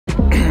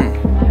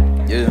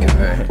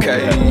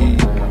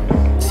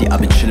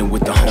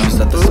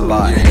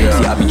spot.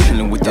 See, I be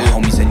chillin' with the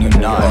homies and you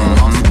not.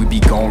 See, we be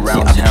going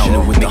round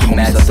town, making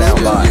mad sound.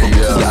 See,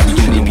 I be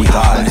chillin' with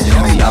the homies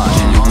and you not.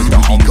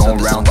 We be going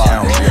round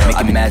town,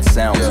 making mad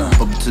sounds.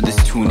 Bump to this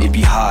tune, it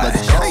be hot.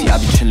 See, I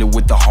be chillin'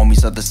 with the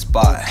homies at the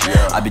spot.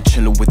 I be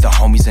chillin' with the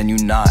homies and you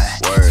not.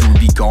 See,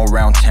 we be going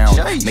round town,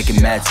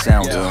 making mad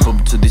sounds.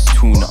 Bump to this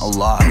tune a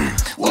lot.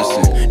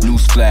 Listen,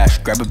 news flash,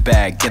 grab a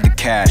bag, get the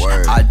cash.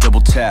 I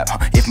double tap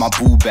if my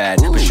boo bad,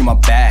 but she my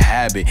bad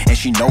habit and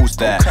she knows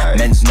that.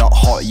 Men's not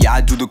hot, yeah,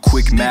 I do the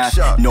quick math.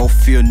 No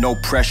fear, no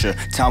pressure.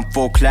 Time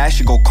for clash,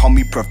 you gon' call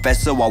me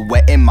professor while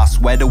wetting my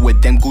sweater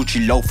with them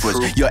Gucci loafers.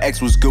 Your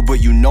ex was good,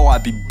 but you know I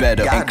be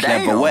better and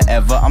clever.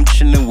 Whatever, I'm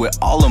chillin' with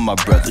all of my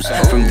brothers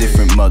from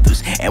different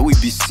mothers, and we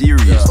be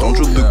serious. Don't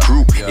drop the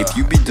group if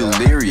you be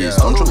delirious.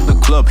 Don't drop the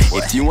club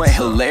if you ain't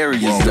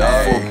hilarious.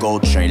 Looking for a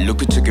gold chain,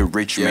 looking to get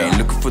rich, man.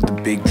 Looking for the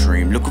big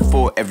dream, looking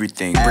for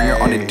everything. Bring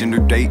her on a dinner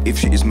date if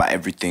she is my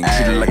everything.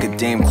 Treat her like a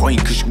damn queen,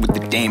 cause she with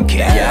the damn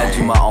cat. Yeah, I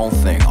do my own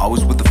thing,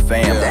 always with the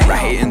fam.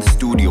 Right here in the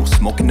studio,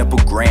 smoking up a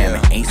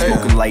gram. Ain't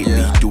smoking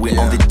lightly, do it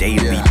on the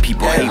daily.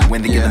 People hate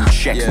when they get them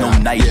checks, no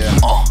Nike.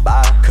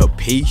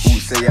 Capiche? Ooh,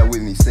 say that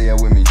with me, say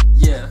that with me.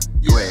 Yeah.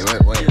 Wait,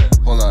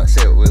 hold on,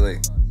 say it, wait.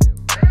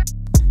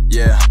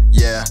 Yeah.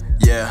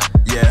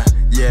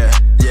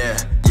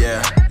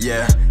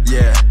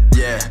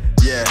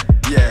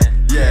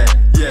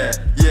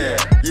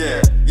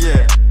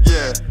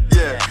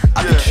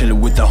 I be chillin'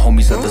 with the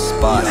homies at the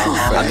spot.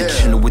 I be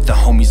chillin' with the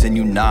homies and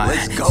you not.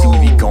 See,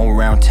 we be going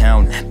around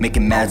town,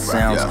 making mad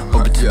sounds.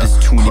 Bump to this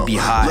tune, it be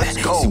hot.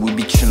 See, we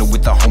be chillin'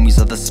 with the homies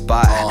at the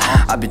spot.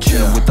 I be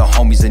chillin' with the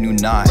homies and you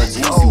not.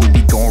 See, we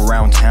be going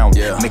around town,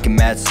 making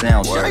mad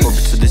sounds. Bump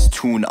to this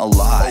tune a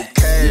lot.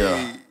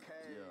 Okay.